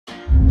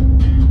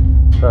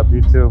What's up,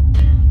 YouTube?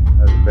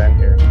 It's Ben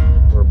here.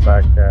 We're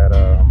back at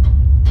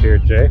Pier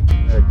J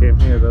that came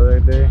here the other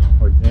day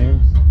with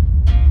James.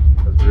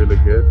 It was really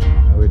good.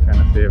 We're trying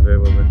to see if it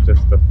wasn't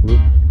just a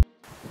fluke.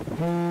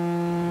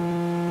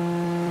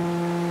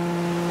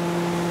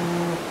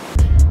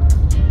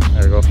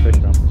 There we go,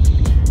 fish on.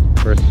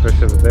 First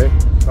fish of the day.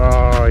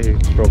 Oh, he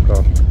broke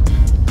off.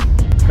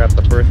 Got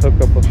the first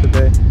hookup of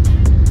today.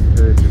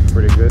 This is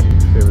pretty good.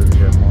 See if we can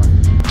get more.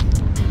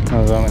 That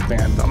was the only thing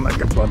I don't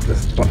like about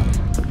this spot.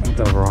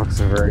 The rocks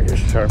are very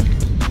sharp.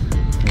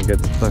 You get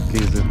stuck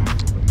easily.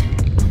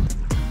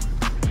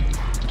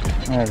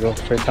 There you go,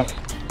 fish up.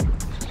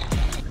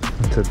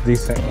 It's a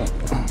decent one.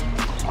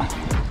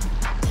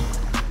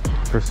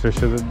 First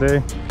fish of the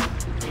day.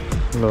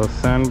 Little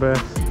sand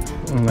bass.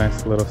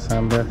 Nice little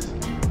sand bass.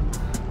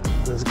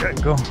 This guy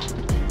go.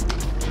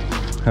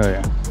 Oh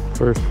yeah.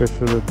 First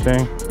fish of the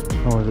day.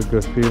 Always a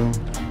good feeling.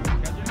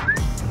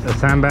 A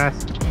sand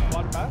bass.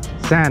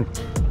 Sand.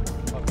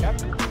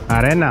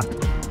 Arena.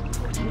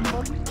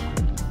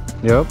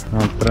 Yep,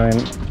 I'm trying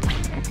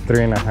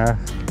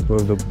 3.5.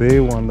 Was the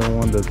big one, the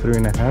one the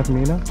 3.5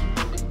 meter.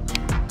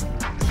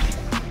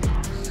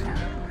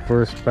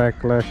 First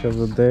backlash of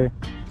the day.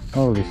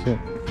 Holy shit,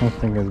 this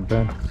thing is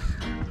bad.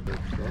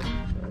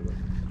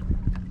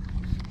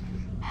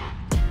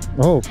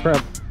 Oh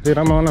crap, dude,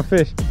 I'm on a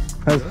fish.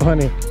 That's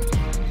funny.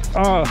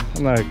 Oh,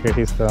 no, okay,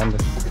 he's still on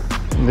this.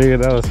 Dude,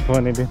 that was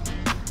funny, dude.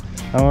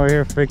 I'm over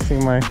here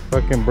fixing my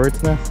fucking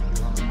bird's nest,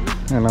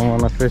 and I'm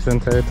on a fish the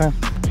entire time.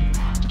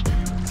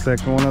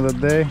 Second one of the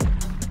day,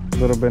 a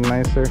little bit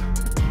nicer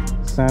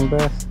sand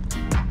bass.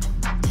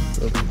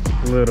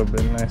 A little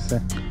bit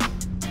nicer.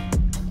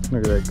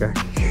 Look at that guy.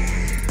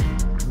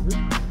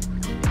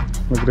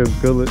 Look at his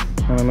gullet.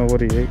 I don't know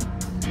what he ate.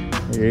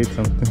 He ate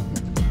something.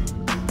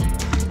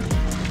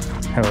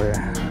 Hell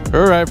yeah.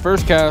 Alright,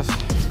 first cast.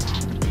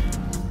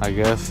 I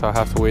guess I'll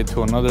have to wait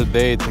till another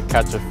day to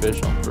catch a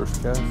fish on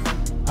first cast.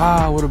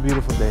 Ah, what a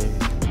beautiful day.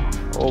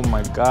 Oh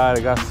my god,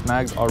 I got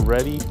snagged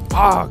already.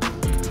 Fuck!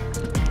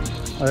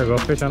 There you go,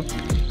 fish on.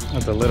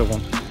 That's a little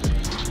one.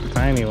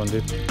 Tiny one,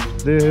 dude.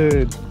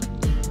 Dude.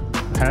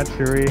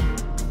 Hatchery.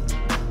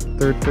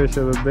 Third fish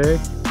of the day.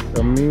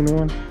 A mean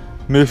one.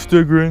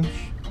 Mr. Grinch.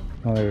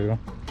 Oh, there you go.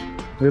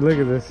 Dude, look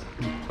at this.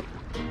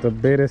 The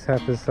bait is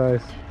half his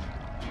size.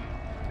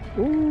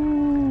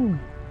 Ooh.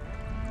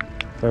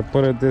 If I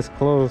put it this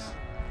close,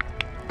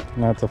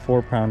 now it's a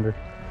 4-pounder.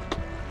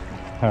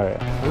 Alright.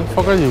 Where the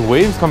fuck are these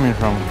waves coming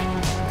from?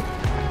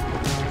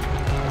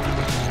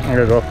 I'm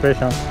gonna go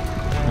fish on.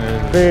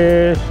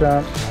 Fish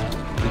on.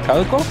 The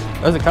calico?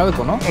 That's a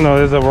calico, no? No,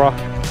 there's a rock.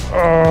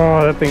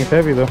 Oh, that thing's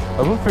heavy though.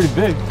 That was pretty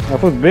big.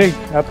 That was big.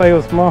 I thought it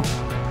was small.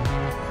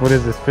 What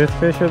is this, 5th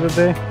fish of the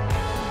day?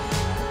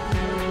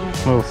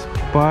 Little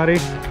spotty,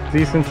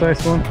 decent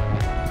sized one.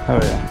 Oh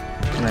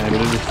yeah. Man,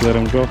 let's just let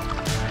him go.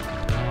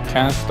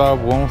 Can't stop,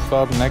 won't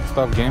stop, next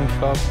stop, game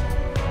stop.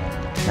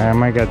 I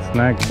might get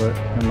snagged, but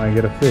I might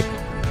get a fish.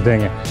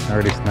 Dang it, I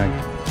already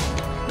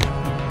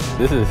snagged.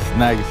 This is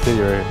Snag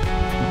City right here.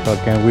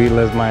 Fucking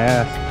weedless my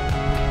ass.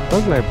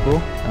 Look like, bro.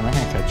 Man, I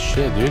can't catch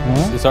shit, dude.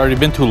 It's already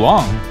been too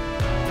long.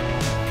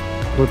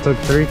 Bro took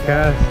 3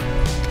 casts,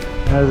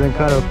 hasn't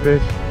caught a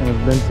fish, and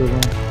it's been too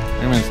long.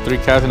 I mean, it's 3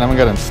 casts and I haven't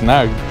got him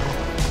snagged.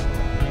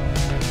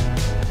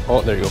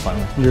 Oh, there you go,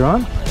 finally. You're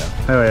on?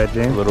 Yeah. Oh yeah,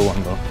 James. A little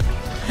one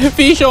though.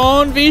 Fish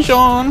on, fish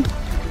on.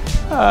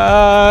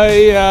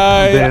 Aye,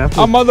 aye.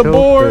 I'm on the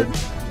board.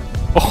 It.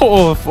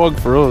 Oh, fuck,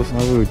 for real.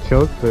 Oh, we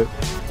choked it.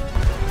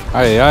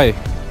 Aye, aye.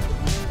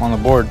 I'm on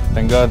the board,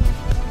 thank God.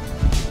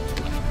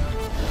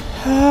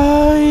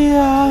 Ay,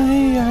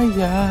 ay,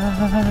 ay,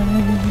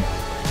 ay.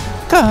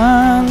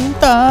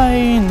 Canta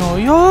y no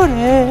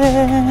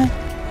llore.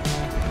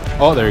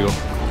 Oh, there you go.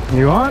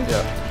 You on?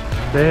 Yeah.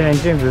 Dang,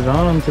 James is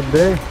on him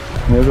today.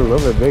 It's a little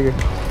bit bigger.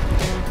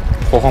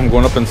 Oh, I'm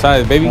going up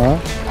inside, baby.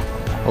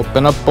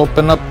 Open up,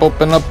 open up,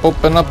 open up,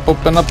 open up,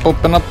 open up,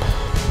 open up.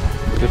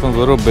 This one's a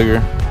little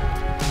bigger.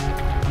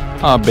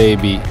 Ah,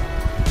 baby.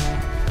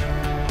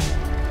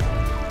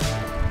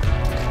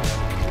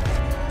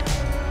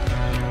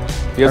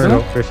 You guys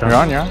know? Fish on. You're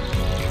on, yeah?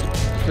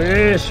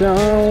 Fish on.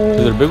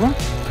 Is it a big one?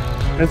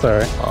 It's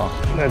alright. Oh.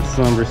 That's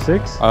number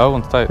 6. Oh, that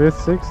one's tight.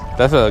 5th, 6th?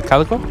 That's a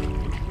calico?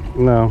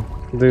 No.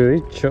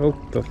 Dude, he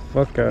choked the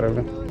fuck out of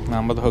it. Nah,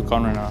 I'm about to hook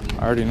on right now.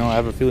 I already know, I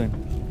have a feeling.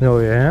 Oh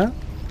yeah?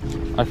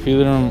 I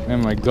feel it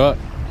in my gut.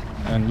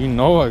 And you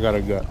know I got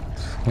a gut.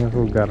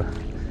 We got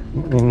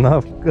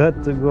enough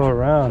gut to go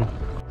around.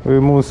 We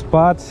moved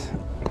spots.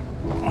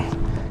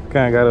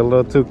 Kinda got a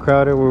little too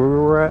crowded where we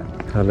were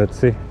at. Let's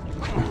see.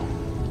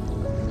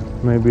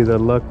 Maybe the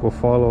luck will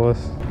follow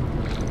us.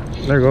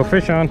 There you go,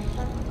 fish on.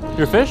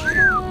 Your fish?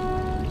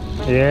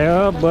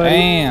 Yeah, buddy.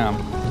 Bam.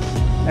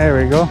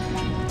 There we go.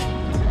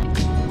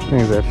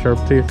 Things have sharp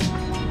teeth.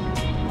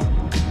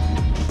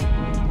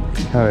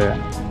 Oh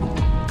yeah.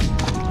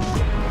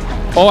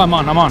 Oh, I'm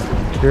on.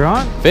 You're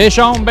on? Fish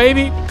on,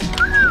 baby.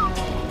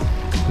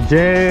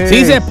 Jay.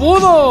 Sí se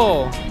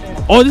pudo.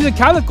 Oh, this is a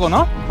calico,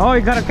 no? Oh,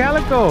 you got a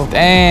calico.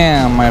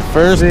 Damn, my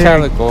first Sick.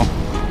 calico.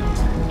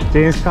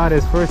 James caught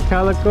his first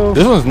calico.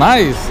 This one's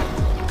nice.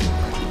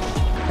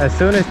 As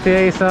soon as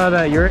TA saw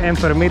that your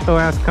enfermito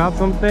ass caught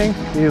something,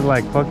 he's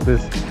like, fuck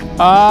this.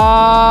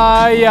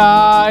 Ay,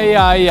 ay,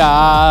 ay,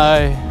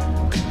 ay.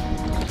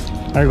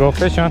 There you go,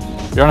 fish on.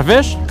 You want a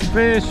fish?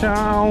 Fish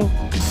on.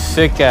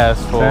 Sick ass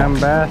fool. Sam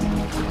bass.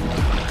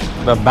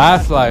 The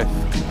bass life.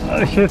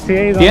 Oh shit,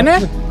 TA's on.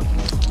 ¿Tiene?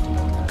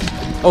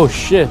 Oh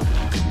shit.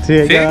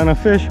 TA got on a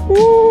fish.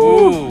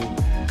 Woo!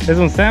 Es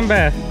un Sam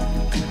bass.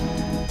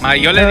 Ma,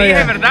 yo le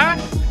dije, ¿verdad?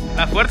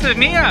 La fuerza es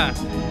mía.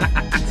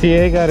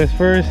 TA got his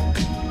first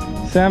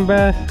Sam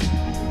bass.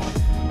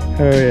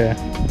 Oh yeah.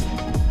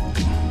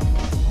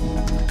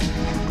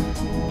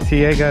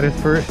 TA got his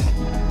first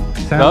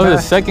Sam That was bass.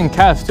 his second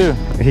cast too.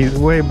 He's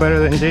way better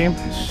than James.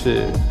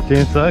 Shit.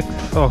 James sucks.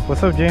 Oh,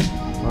 what's up, James?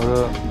 What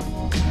up?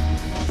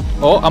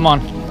 Oh, I'm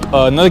on.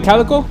 Another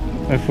calico?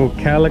 A full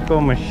calico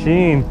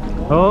machine.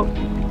 Oh,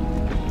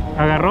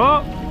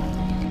 agarró.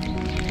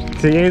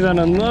 TA's on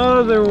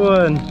another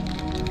one.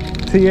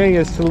 TA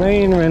is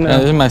slaying right Yeah, now.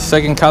 this is my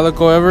second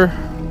calico ever.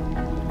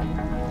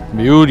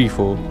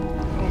 Beautiful.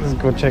 Let's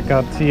go check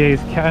out TA's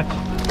catch.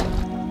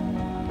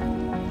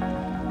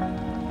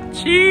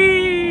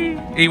 Sí.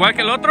 Igual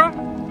que el otro.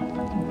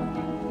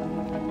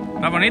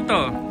 Está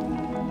bonito.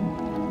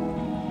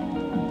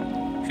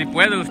 Si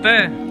puede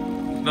usted.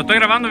 Lo estoy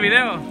grabando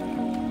video.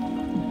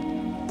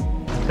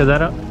 Is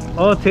that a...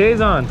 Oh,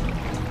 TA's on.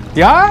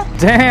 Yeah?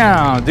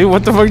 Damn, dude,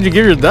 what the fuck did you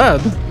give your dad?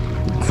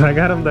 So I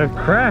got him the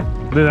crack.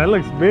 Dude, that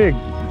looks big.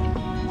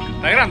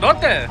 Está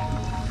grandote.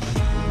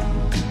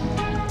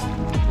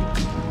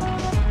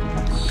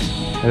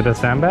 Is it a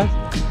Sam bass?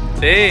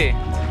 Sí.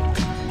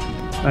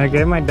 I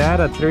gave my dad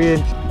a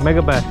 3-inch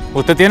mega bass.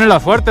 Usted tiene la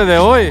suerte de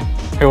hoy.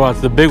 Here, watch,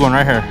 the big one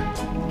right here.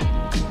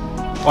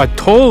 Oh, I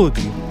told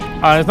you.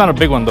 It's not a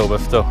big one though, but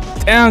still.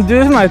 Damn,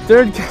 dude, this is my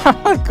third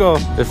calico.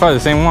 It's probably the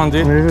same one,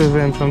 dude. This is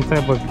in some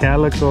type of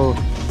calico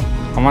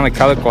I'm on a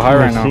calico high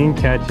right now. machine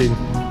catching.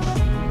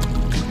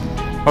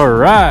 All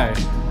right.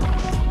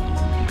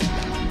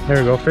 There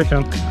we go, fish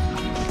on.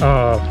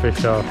 Oh,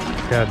 fish off.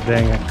 God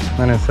dang it.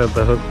 I didn't set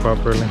the hook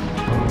properly.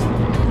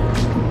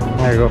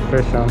 There you go,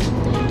 fish on.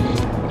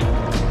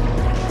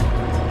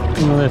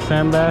 Another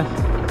sand bass.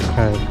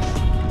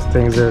 These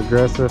things are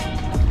aggressive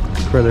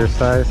for their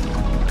size.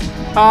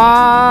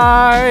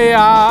 Ay,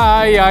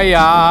 ay, ay,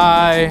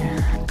 ay.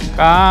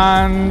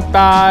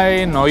 Canta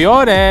y no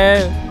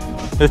llores.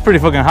 It's pretty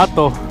fucking hot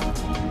though.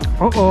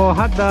 Uh-oh,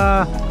 hot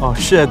da. Oh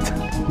shit.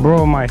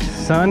 Bro, my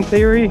sun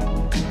theory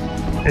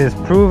is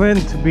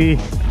proven to be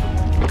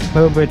a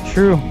little bit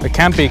true. It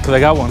can't be because I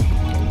got one.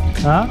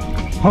 Huh?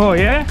 Oh,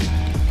 yeah?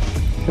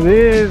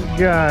 This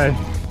guy.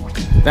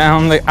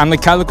 Damn, I'm the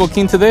calico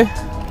king today.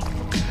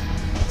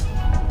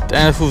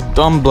 Damn, this was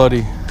dumb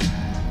bloody.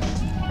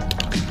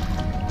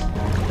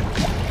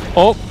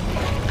 Oh.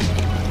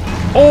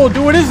 Oh,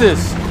 dude, what is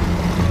this?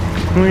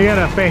 We got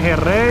a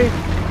pejerrey.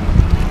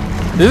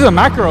 This is a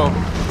mackerel.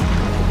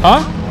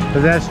 Huh?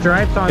 Does that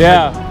stripes on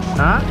Yeah. it?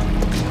 Huh?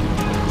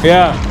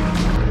 Yeah.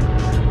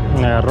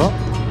 Me agarró.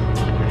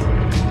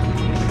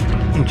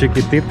 Un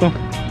chiquitito.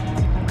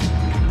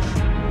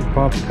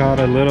 Pops caught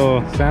a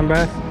little sand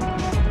bass.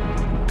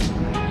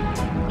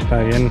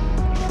 Está bien.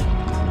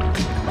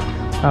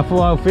 I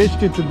flew out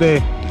fished it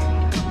today.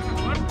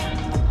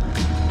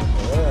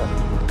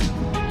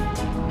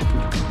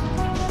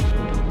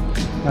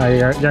 Ahí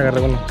ya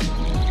agarré uno.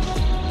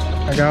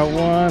 I got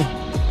one.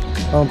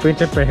 Oh, un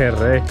pinche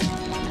pejerrey.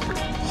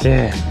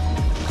 Shit.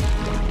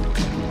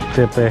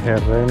 Este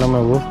pejerrey no me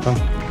gusta.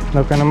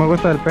 Lo que no me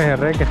gusta del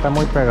pejerrey es que está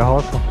muy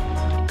pegajoso.